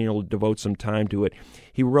music and being able to devote some time to it,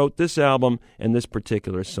 he wrote this album and this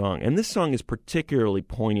particular song. And this song is particularly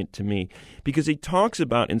poignant to me because he talks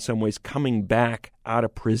about, in some ways, coming back out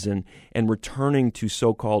of prison and returning to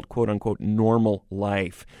so-called, quote-unquote, normal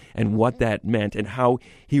life and what that meant and how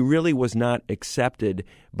he really was not accepted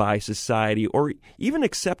by society or even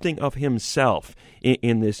accepting of himself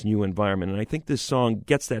in this new environment. And I think this song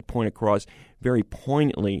gets that point across very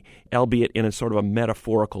poignantly, albeit in a sort of a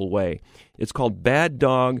metaphorical way. It's called Bad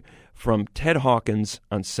Dog from Ted Hawkins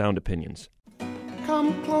on Sound Opinions.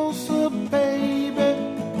 Come closer, baby.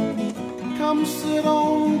 Come sit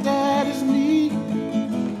on Daddy's knee.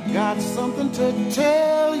 Got something to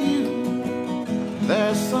tell you.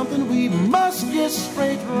 There's something we must get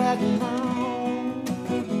straight right now.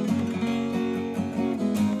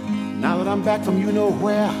 Now that I'm back from you know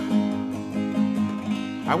where,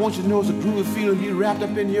 I want you to know it's a groovy feeling to be wrapped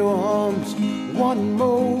up in your arms one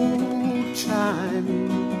more time.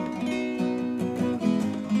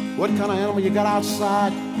 What kind of animal you got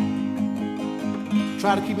outside?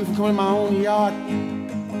 Try to keep me from coming in my own yard.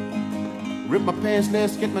 Rip my pants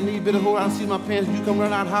legs, get my knee bit of hole. I don't see my pants. You come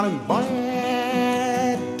running out hollering,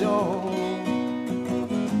 bad dog.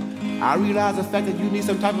 I realize the fact that you need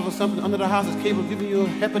some type of something under the house is capable of giving you a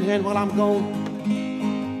helping hand while I'm gone.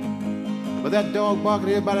 But that dog bark at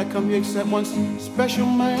everybody that come here except one special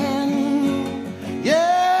man.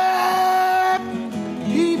 Yeah,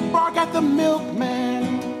 he bark at the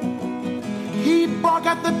milkman. He bark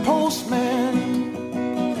at the postman.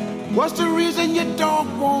 What's the reason your dog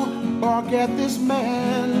won't bark at this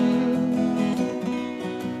man?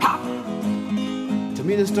 Ha! To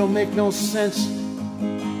me this don't make no sense.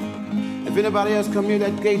 If anybody else come near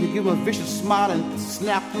that gate, he'd give him a vicious smile and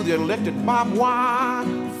snap through the electric barbed wire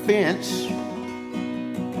fence.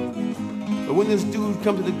 But when this dude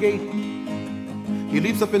come to the gate, He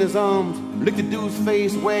leaps up in his arms, lick the dude's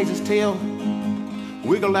face, wags his tail,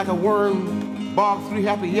 wiggle like a worm, bark 3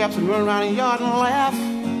 happy yaps and run around the yard and laugh.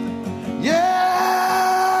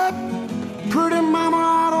 Yeah, pretty mama,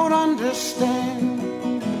 I don't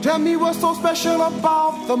understand. Tell me what's so special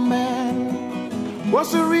about the man.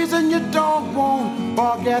 What's the reason you don't want to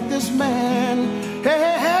bark at this man? Hey,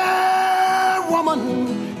 hey, hey,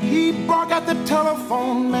 woman, he bark at the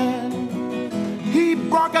telephone man. He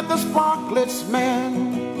bark at the sparklets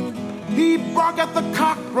man. He bark at the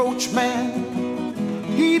cockroach man.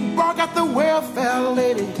 He bark at the welfare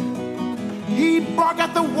lady. He bark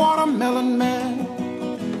at the watermelon man.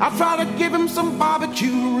 I tried to give him some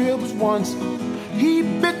barbecue ribs once. He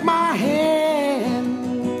bit my hand.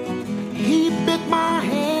 He bit my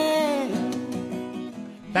hand.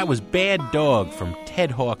 That was Bad Dog from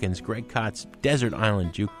Ted Hawkins, Greg Kott's Desert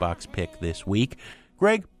Island Jukebox pick this week.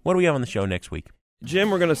 Greg, what do we have on the show next week?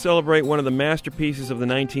 Jim, we're going to celebrate one of the masterpieces of the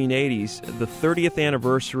 1980s, the 30th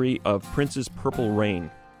anniversary of Prince's Purple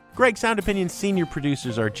Rain. Greg, Sound Opinion's senior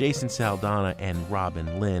producers are Jason Saldana and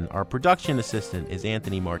Robin Lynn. Our production assistant is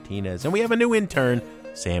Anthony Martinez, and we have a new intern,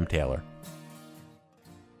 Sam Taylor.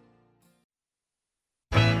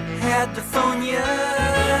 Had to phone you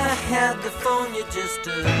just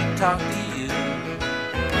to talk to you.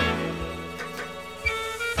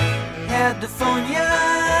 Had to phone you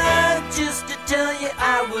just to tell you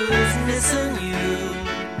I was missing you.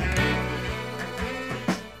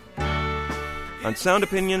 On Sound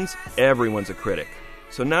Opinions, everyone's a critic.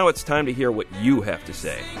 So now it's time to hear what you have to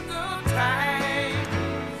say.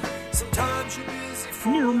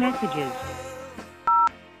 New messages.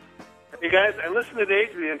 Hey guys, I listened today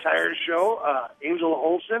to the entire show, Angel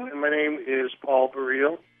Olsen, and my name is Paul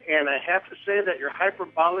Burrell. And I have to say that your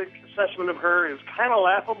hyperbolic assessment of her is kind of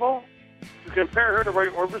laughable. To compare her to Roy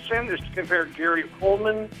Orbison is to compare Gary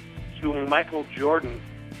Coleman to Michael Jordan.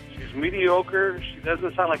 She's mediocre. She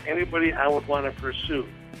doesn't sound like anybody I would want to pursue.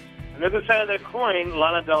 On the other side of that coin,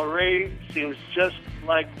 Lana Del Rey seems just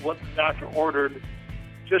like what the doctor ordered.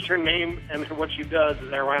 Just her name and what she does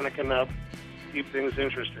is ironic enough to keep things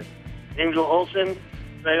interesting. Angel Olsen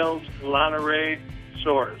fails, Lana Ray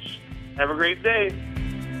soars. Have a great day.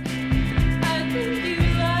 I think you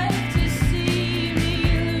like to see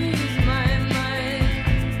me lose my mind.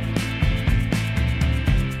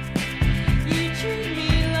 You treat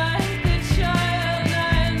me like a child,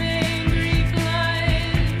 I'm angry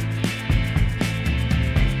blind.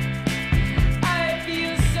 I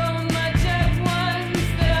feel so much at once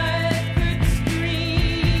that I could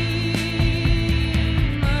scream.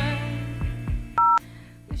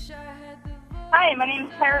 Hi, my name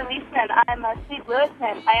is Tyra Leeson. I'm a St.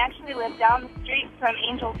 Louisan. I actually live down the street from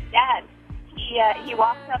Angel's dad. He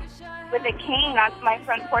walked up with a cane onto my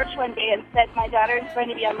front porch one day and said, "My daughter is going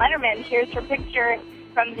to be on Letterman. Here's her picture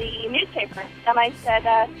from the newspaper." And I said,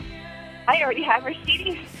 I already have her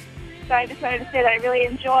CD. So I just wanted to say that I really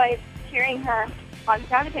enjoyed hearing her on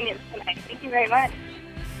Sound Opinions tonight. Thank you very much.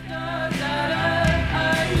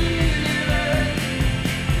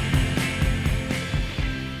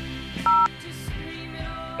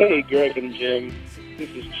 Hey, Greg and Jim. This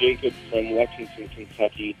is Jacob from Lexington,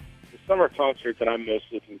 Kentucky. The summer concert that I'm most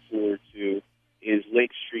looking forward to is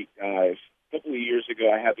Lake Street Dive. A couple of years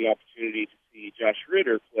ago, I had the opportunity to see Josh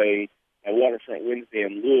Ritter play at Waterfront Wednesday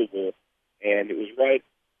in Louisville, and it was right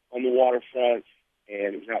on the waterfront,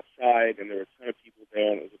 and it was outside, and there were a ton of people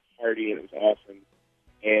there, and it was a party, and it was awesome.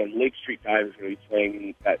 And Lake Street Dive is going to be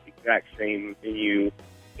playing that exact same venue.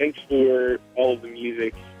 Thanks for all of the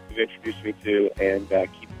music you've introduced me to, and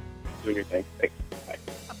keep doing your thing. Thanks. Bye.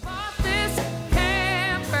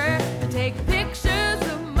 Take pictures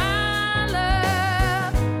of my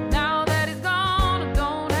love. Now that he's gone, I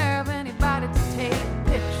don't have anybody to take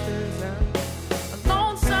pictures of. A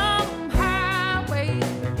lonesome highway,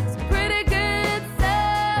 it's a pretty good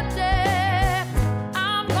subject.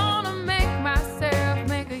 I'm gonna make myself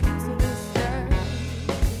make a use of this dirt.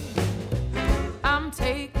 I'm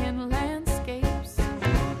taking landscapes,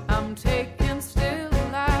 I'm taking still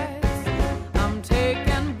lives, I'm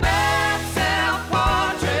taking bad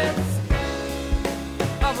self-portraits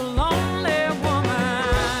of a lonely woman.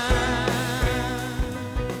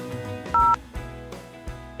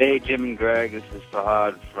 Hey, Jim and Greg, this is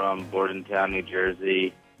Fahad from Bordentown, New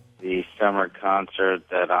Jersey. The summer concert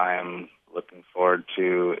that I am looking forward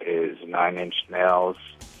to is 9 Inch Nails,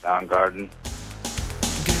 Soundgarden.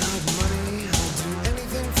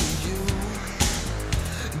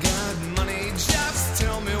 Just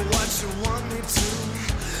tell me what you want me to.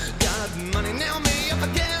 Got money, nail me up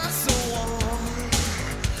against the wall.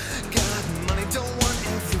 Got money, don't want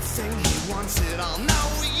everything he wants it all. No,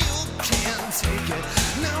 you can't can't take it.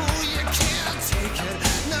 No, you can't take it.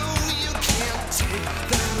 No, you can't take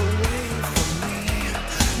that away from me.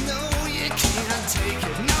 No, you can't take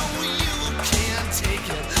it. No, you can't take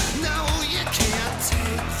it. No, you can't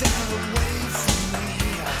take that away from me.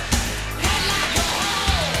 Head like a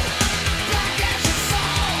hole, black as a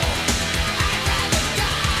soul. I'd rather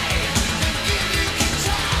die than give you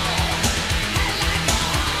control. Head like a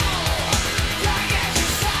hole, black as a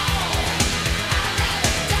soul. I'd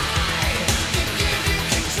rather die than give you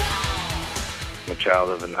control. I'm a child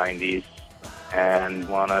of the 90s and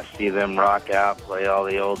want to see them rock out, play all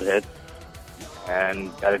the old hits, and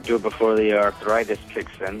got to do it before the arthritis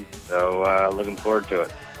kicks in, so looking forward to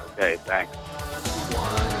it. Okay, thanks.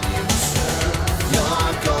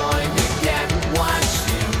 You're going to get what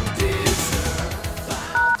you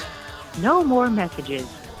deserve. No more messages.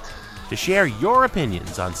 To share your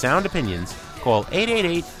opinions on Sound Opinions, call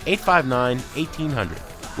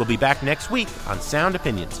 888-859-1800. We'll be back next week on Sound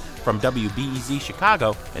Opinions from WBEZ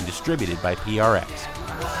Chicago and distributed by PRX.